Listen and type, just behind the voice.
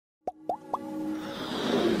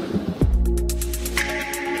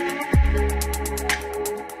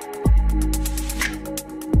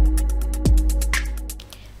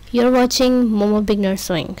You're watching Momo Beginner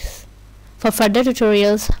Sewing. For further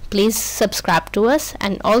tutorials, please subscribe to us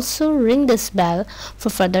and also ring this bell for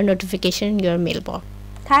further notification in your mailbox.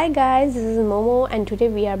 Hi guys, this is Momo and today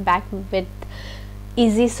we are back with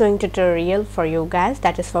easy sewing tutorial for you guys,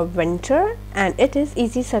 that is for winter, and it is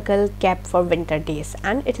easy circle cap for winter days,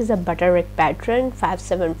 and it is a butterick pattern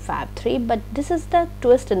 5753, but this is the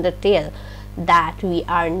twist in the tail that we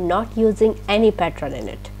are not using any pattern in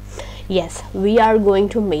it. Yes, we are going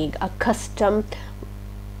to make a custom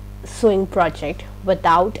sewing project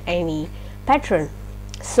without any pattern.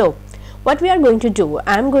 So what we are going to do,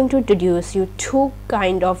 I am going to introduce you two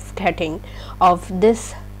kind of cutting of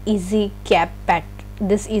this easy cap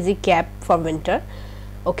for winter.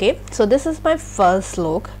 Okay, so this is my first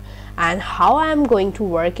look and how I am going to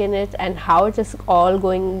work in it and how it is all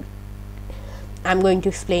going, I'm going to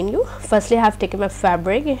explain you. Firstly, I have taken my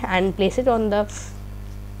fabric and place it on the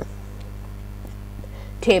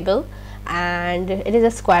table, and it is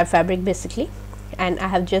a square fabric basically, and I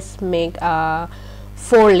have just make a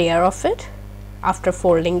 4 layer of it after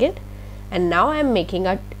folding it, and now I'm making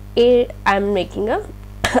again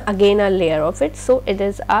a layer of it, so it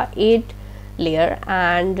is a 8 layer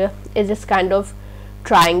and it is kind of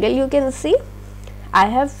triangle. You can see I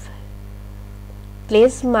have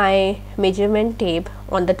placed my measurement tape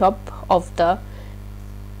on the top of the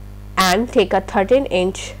and take a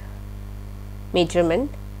 13-inch measurement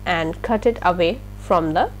and cut it away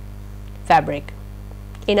from the fabric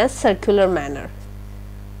in a circular manner.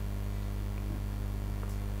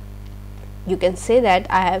 You can say that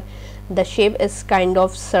I have the shape is kind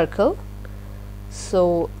of circle,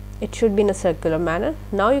 so it should be in a circular manner.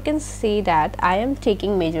 Now you can see that I am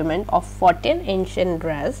taking measurement of 14-inch in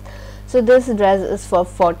dress, so this dress is for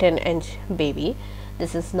 14-inch baby.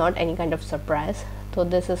 This is not any kind of surprise, so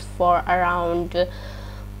this is for around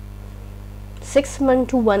 6 month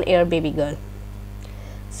to 1 year baby girl.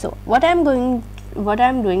 So what I'm doing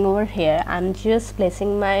over here, I'm just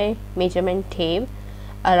placing my measurement tape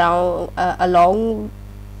around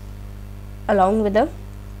along with the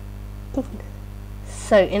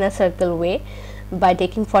in a circle way by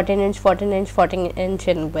taking 14-inch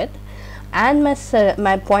in width, and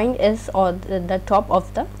my point is on the top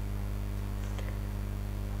of the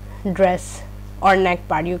dress or neck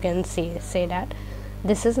part. You can say that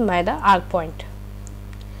this is the arc point.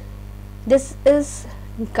 This is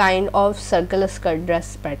kind of circular skirt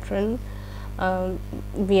dress pattern.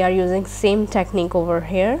 We are using same technique over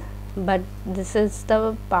here, but this is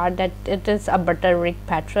the part that it is a butterick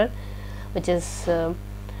pattern, which is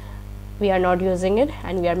we are not using it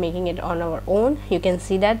and we are making it on our own. You can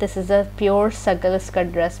see that this is a pure circular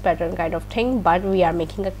skirt dress pattern kind of thing, but we are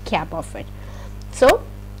making a cap of it. So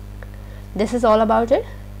this is all about it.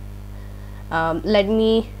 Let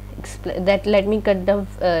me explain that. Let me cut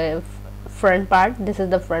the front part. This is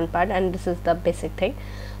the front part and this is the basic thing.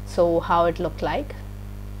 So how it look like.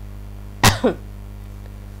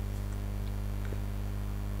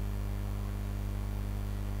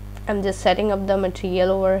 I'm just setting up the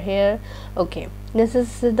material over here. Okay, this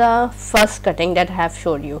is the first cutting that I have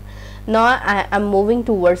showed you. Now I am moving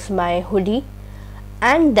towards my hoodie,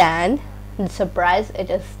 and then the surprise it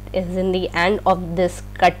is in the end of this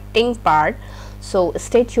cutting part. So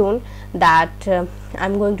stay tuned that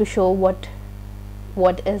I'm going to show what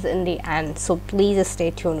is in the end, so please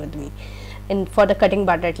stay tuned with me for the cutting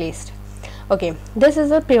part at least. Okay, this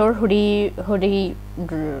is a pure hoodie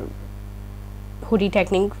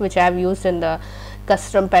technique which I have used in the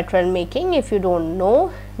custom pattern making. If you don't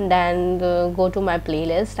know, then go to my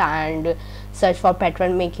playlist and search for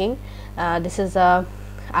pattern making. This is I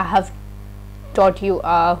have taught you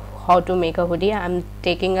how to make a hoodie. I'm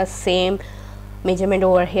taking a same measurement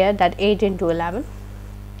over here, that 8 into 11.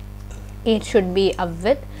 8 should be a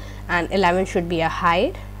width and 11 should be a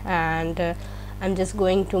height, and I'm just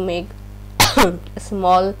going to make a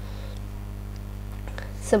small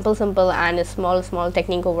simple and a small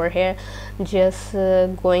technique over here. Just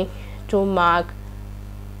going to mark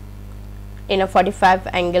in a 45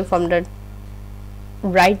 angle from the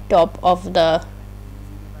right top of the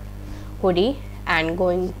hoodie and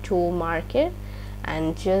going to mark it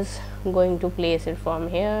and just going to place it from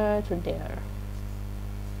here to there.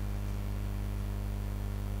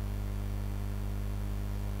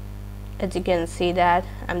 As you can see that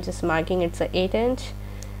I'm just marking it's a 8-inch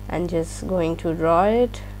and just going to draw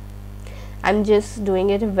it. I'm just doing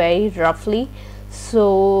it very roughly,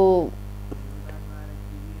 so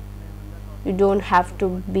you don't have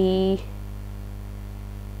to be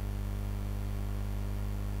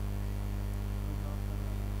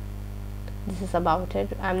this is about it.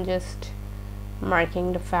 I'm just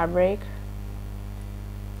marking the fabric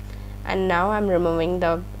and now I'm removing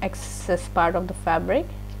the excess part of the fabric.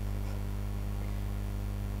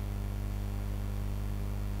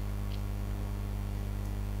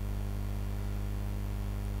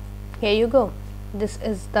 Here you go. This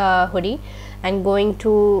is the hoodie. I'm going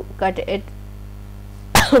to cut it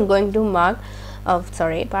going to mark from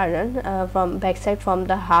backside from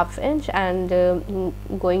the 1/2 inch, and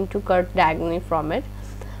going to cut diagonally from it,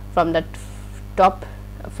 from the top,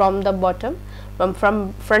 from the bottom, from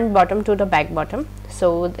front bottom to the back bottom, so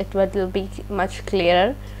it will be much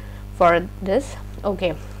clearer for this.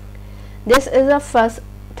 Okay, this is the first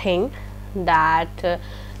thing, that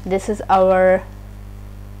this is our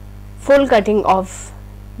full cutting of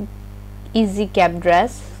easy cap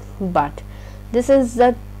dress, but this is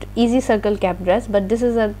the easy circle cap dress, but this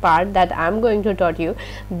is a part that I'm going to taught you.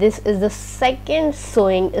 This is the second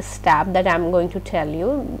sewing step that I'm going to tell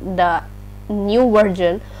you, the new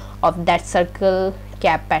version of that circle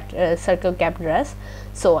cap dress.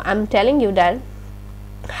 So I'm telling you that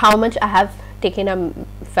how much I have taken a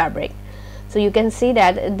fabric. So you can see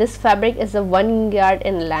that this fabric is a 1 yard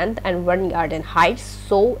in length and 1 yard in height,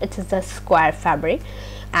 so it is a square fabric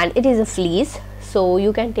and it is a fleece. So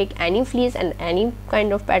you can take any fleece and any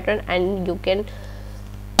kind of pattern, and you can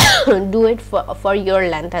do it for your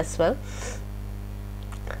length as well.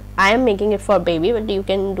 I am making it for baby, but you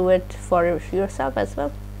can do it for yourself as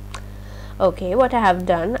well. Okay, what I have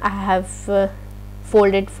done, I have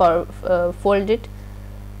folded 4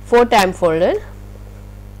 times folded.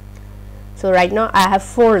 So right now I have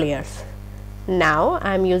 4 layers. Now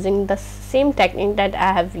I am using the same technique that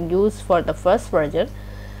I have used for the first version.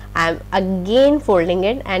 I am again folding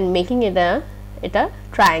it and making it a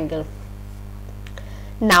triangle.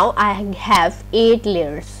 Now I have 8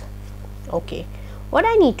 layers. Okay, what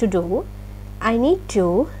I need to do, I need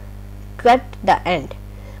to cut the end.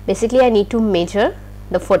 Basically I need to measure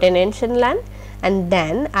the 14 inch in length, and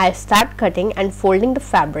then I start cutting and folding the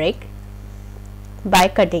fabric by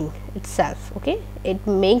cutting itself. Okay, it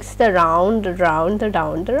makes the round,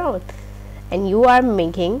 and you are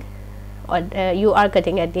making, or you are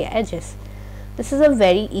cutting at the edges. This is a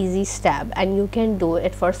very easy step, and you can do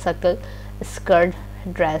it for circle skirt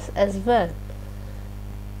dress as well.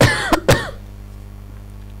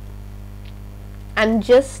 I'm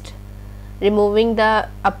just removing the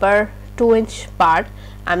upper 2 inch part.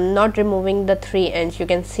 I'm not removing the 3 inch. You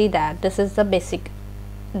can see that this is the basic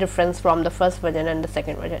difference from the first version and the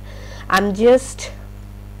second version. I'm just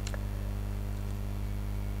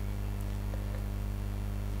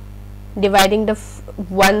dividing the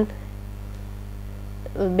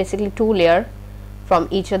basically 2 layer from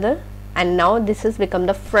each other, and now this has become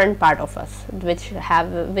the front part of us, which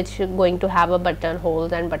is going to have a button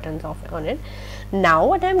holes and buttons on it. Now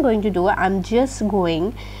what I'm going to do, I'm just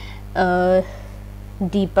going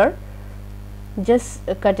deeper, just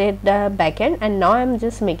cut it the back end, and now I'm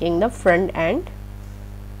just making the front and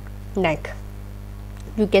neck.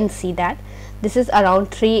 You can see that this is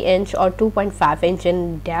around 3 inch or 2.5 inch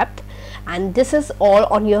in depth, and this is all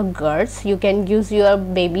on your girts. You can use your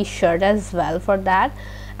baby shirt as well for that,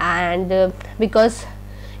 and because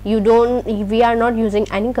we are not using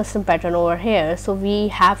any custom pattern over here, so we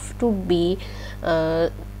have to be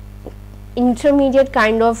intermediate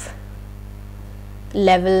kind of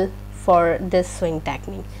level for this sewing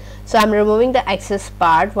technique. So I'm removing the excess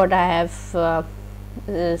part, what I have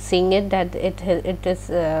seeing it that it is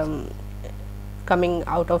coming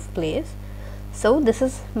out of place. So this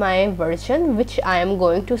is my version which I am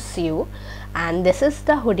going to sew, and this is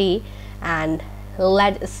the hoodie, and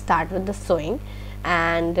let's start with the sewing.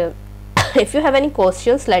 And if you have any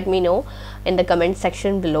questions, let me know in the comment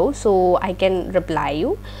section below so I can reply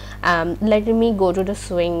you. Let me go to the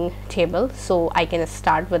sewing table so I can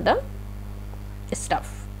start with the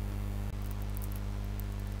stuff.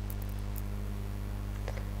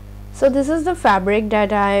 So this is the fabric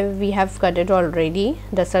that we have cut it already,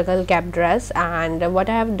 the circle cap dress, and what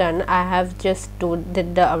I have done, I have just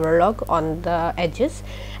did the overlock on the edges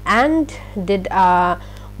and did a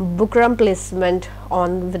bukram placement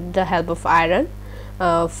on with the help of iron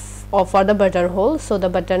for the buttonhole, so the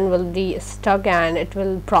button will be stuck and it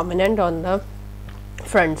will prominent on the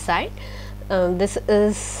front side. This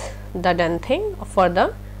is the done thing for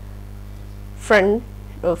the front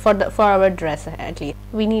for our dress. At least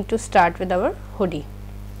we need to start with our hoodie.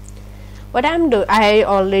 What I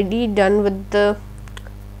already done with the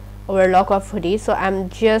overlock of hoodie, so I'm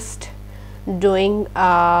just doing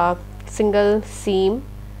a single seam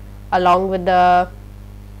along with the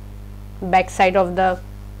back side of the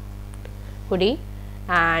hoodie,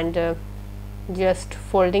 and just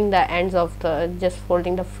folding the ends of the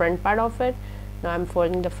folding the front part of it Now I'm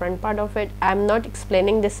folding the front part of it. I'm not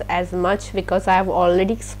explaining this as much because I have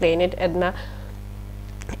already explained it in the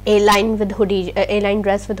A-line with hoodie, A-line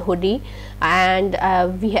dress with hoodie, and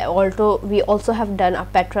we also have done a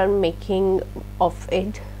pattern making of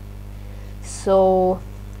it, so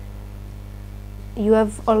you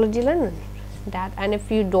have already learned that. And if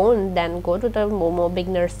you don't, then go to the Momo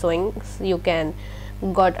Beginner Sewing. You can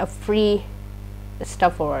got a free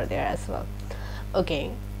stuff over there as well.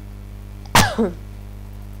 Okay.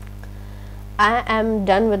 I am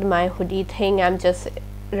done with my hoodie thing. I'm just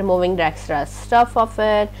removing the extra stuff of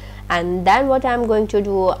it, and then what I'm going to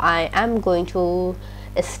do, I am going to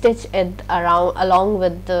stitch it around along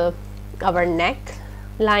with our neck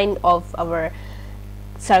line of our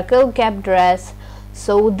circle cap dress.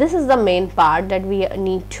 So this is the main part that we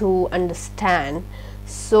need to understand,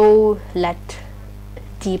 so let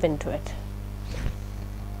deep into it.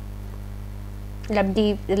 Let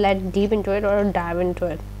deep into it, or dive into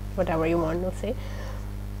it, whatever you want to say.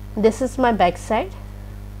 This is my back side,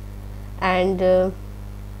 and the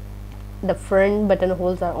front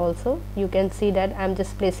buttonholes are also, you can see that I'm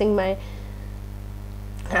just placing my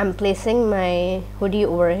hoodie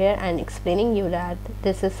over here and explaining you that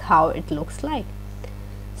this is how it looks like.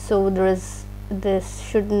 So this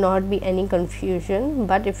should not be any confusion,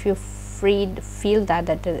 but if you feel that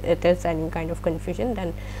it is any kind of confusion,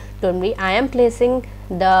 then don't worry. I am placing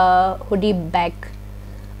the hoodie back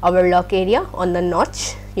overlock area on the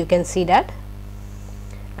notch, you can see that,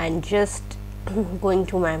 and just going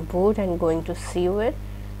to my boot and going to sew it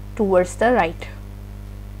towards the right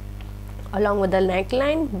along with the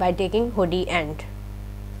neckline by taking hoodie end.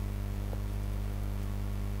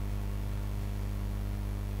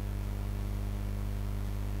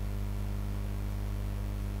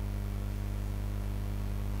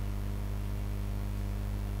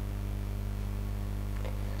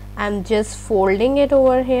 I'm just folding it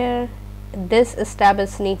over here. This step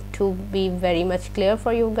is need to be very much clear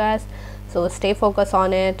for you guys, so stay focused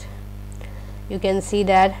on it. You can see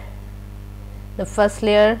that the first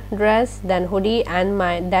layer dress, then hoodie, and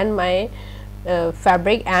my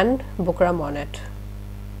fabric and bukram on it.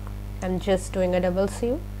 I'm just doing a double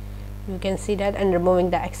sew, you can see that, and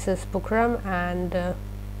removing the excess bukram and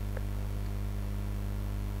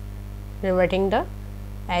reverting the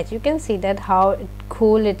edge. You can see that how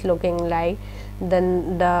cool it looking like.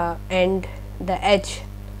 Then the edge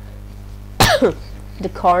the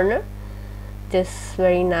corner, just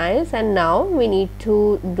very nice. And now we need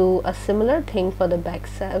to do a similar thing for the back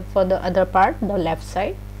side, for the other part, the left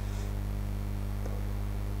side.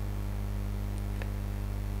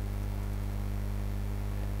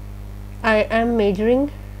 I am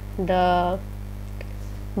measuring the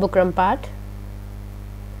bukram part,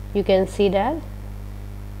 you can see that.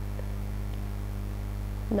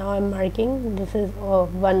 Now I'm marking, this is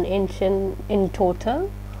 1 inch in total,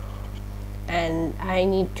 and I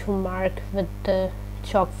need to mark with the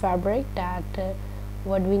chalk fabric that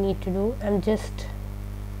what we need to do. I'm just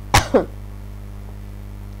I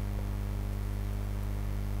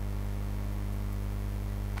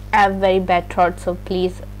have very bad throat, so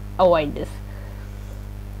please avoid this.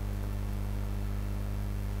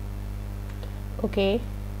 Okay,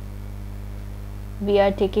 we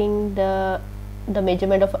are taking the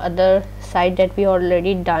measurement of other side that we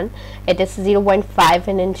already done. It is 0.5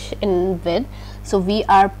 inch in width, so we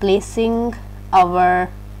are placing our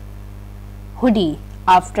hoodie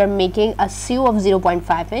after making a sew of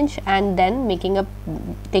 0.5 inch and then making a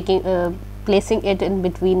placing it in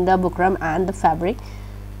between the bukram and the fabric.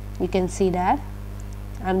 You can see that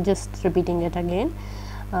I'm just repeating it again.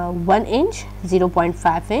 1 inch,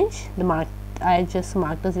 0.5 inch, the mark, I just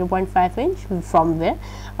marked the 0.5 inch from where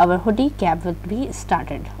our hoodie cap will be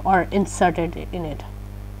started or inserted in it.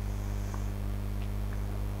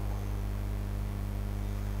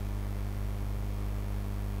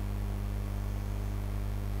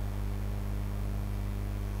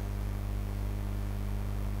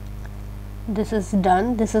 This is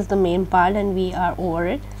done. This is the main part and we are over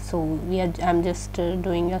it. So I'm just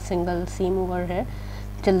doing a single seam over here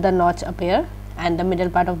till the notch appear and the middle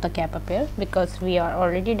part of the cap appear, because we are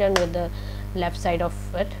already done with the left side of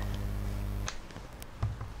it.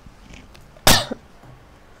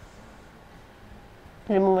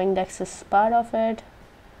 Removing the excess part of it.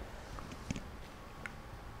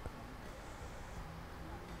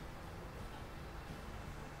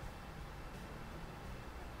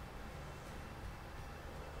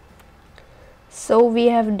 So we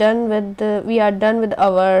are done with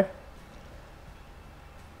our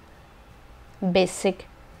basic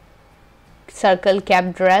circle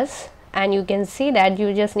cap dress, and you can see that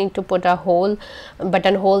you just need to put a hole,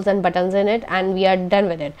 buttonholes and buttons in it, and we are done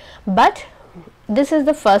with it. But this is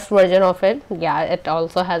the first version of it. Yeah, it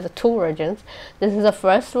also has two versions. This is the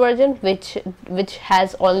first version which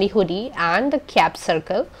has only hoodie and the cap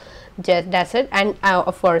circle. Just that's it. And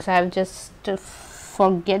of course I have just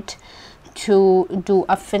forget to do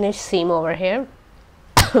a finished seam over here.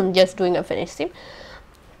 Just doing a finished seam.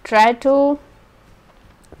 Try to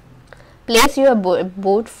place your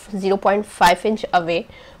boot 0.5 inch away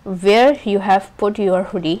where you have put your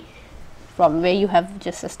hoodie, from where you have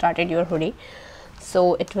just started your hoodie,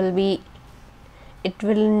 so it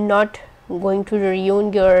will not going to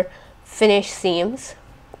ruin your finished seams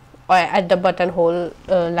or at the buttonhole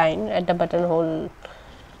line, at the buttonhole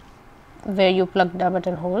where you plug the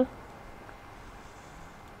buttonhole.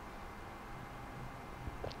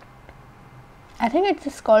 I think it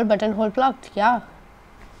is called buttonhole plugged. Yeah,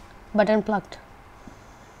 button plugged.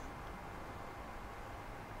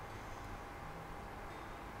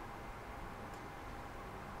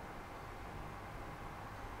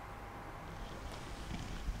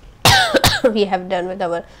 We have done with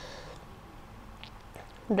our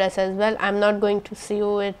dress as well. I'm not going to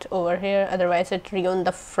sew it over here, otherwise it ruins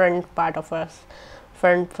the front part of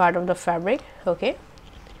the fabric. Okay,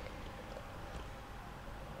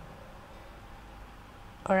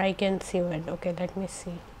 or I can sew it. Okay, let me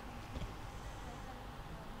see.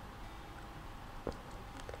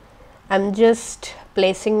 I'm just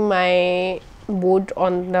placing my boot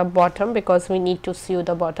on the bottom because we need to sew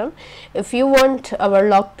the bottom. If you want our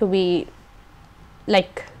lock to be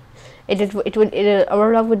like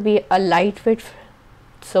our lock would be a lightweight,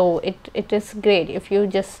 so it is great if you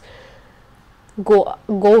just go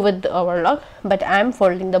with our lock. But I'm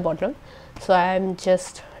folding the bottom, so I'm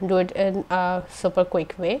just do it in a super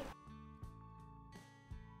quick way.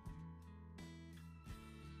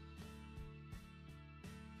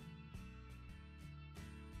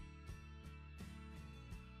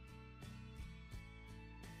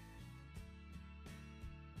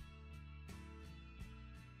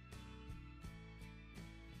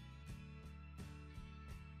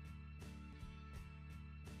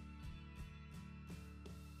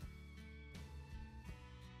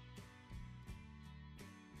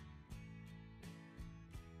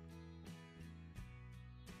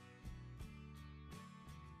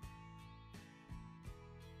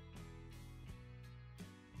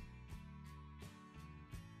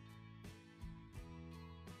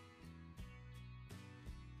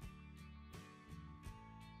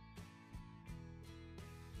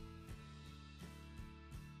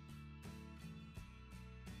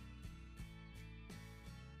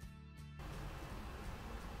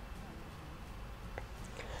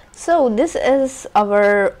 So this is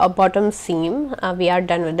our bottom seam. We are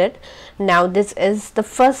done with it. Now this is the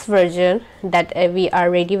first version that we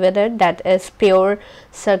are ready with it, that is pure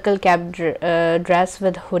circle cap dress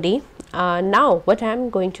with hoodie. Now what I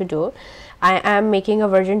am going to do, I am making a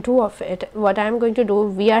version 2 of it. What I am going to do,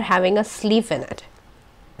 we are having a sleeve in it.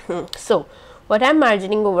 So what I am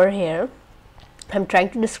margining over here, I am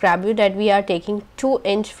trying to describe you that we are taking 2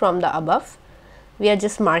 inch from the above. We are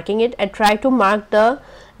just marking it, and try to mark the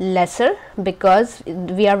lesser because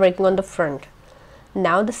we are working on the front.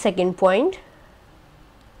 Now the second point,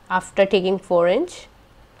 after taking 4 inch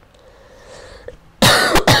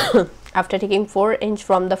after taking 4 inch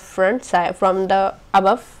from the front side, from the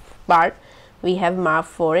above part, we have marked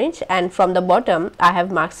 4 inch, and from the bottom I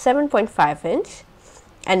have marked 7.5 inch.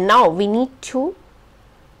 And now we need to,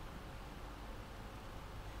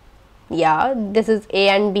 yeah, this is A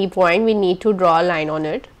and B point, we need to draw a line on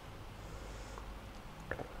it.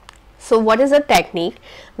 So what is the technique?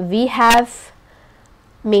 We have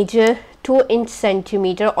measure 2 inch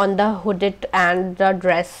centimeter on the hooded and the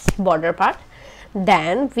dress border part.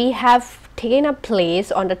 Then we have taken a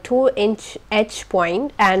place on the 2 inch edge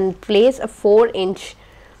point and place a 4 inch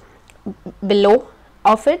below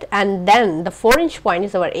of it, and then the 4 inch point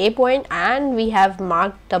is our A point, and we have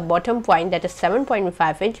marked the bottom point, that is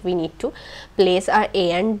 7.5 inch. We need to place our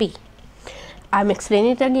A and B. I'm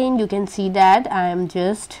explaining it again. You can see that I am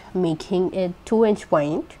just making a 2 inch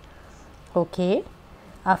point. Okay,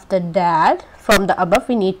 after that from the above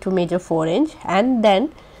we need to measure 4 inch and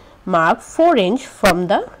then mark 4 inch from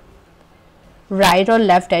the right or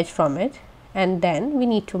left edge from it, and then we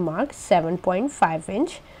need to mark 7.5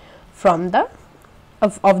 inch from the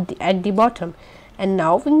at the bottom. And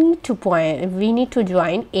now we need to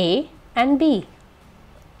join A and B.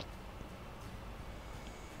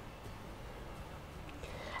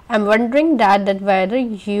 I'm wondering that whether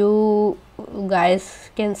you guys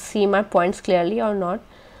can see my points clearly or not.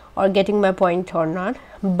 or getting my point or not.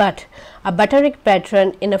 But a butterick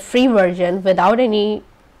pattern in a free version without any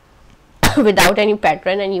without any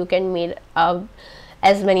pattern, and you can make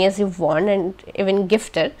as many as you want and even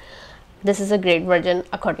gift it. This is a great version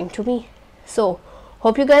according to me. So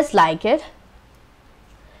hope you guys like it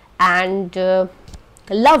and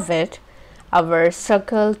love it. Our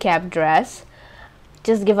circle cap dress,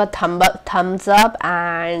 just give a thumbs up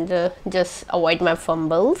and just avoid my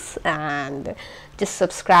fumbles, and just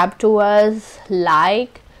subscribe to us,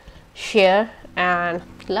 like, share, and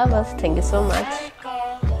love us. Thank you so much.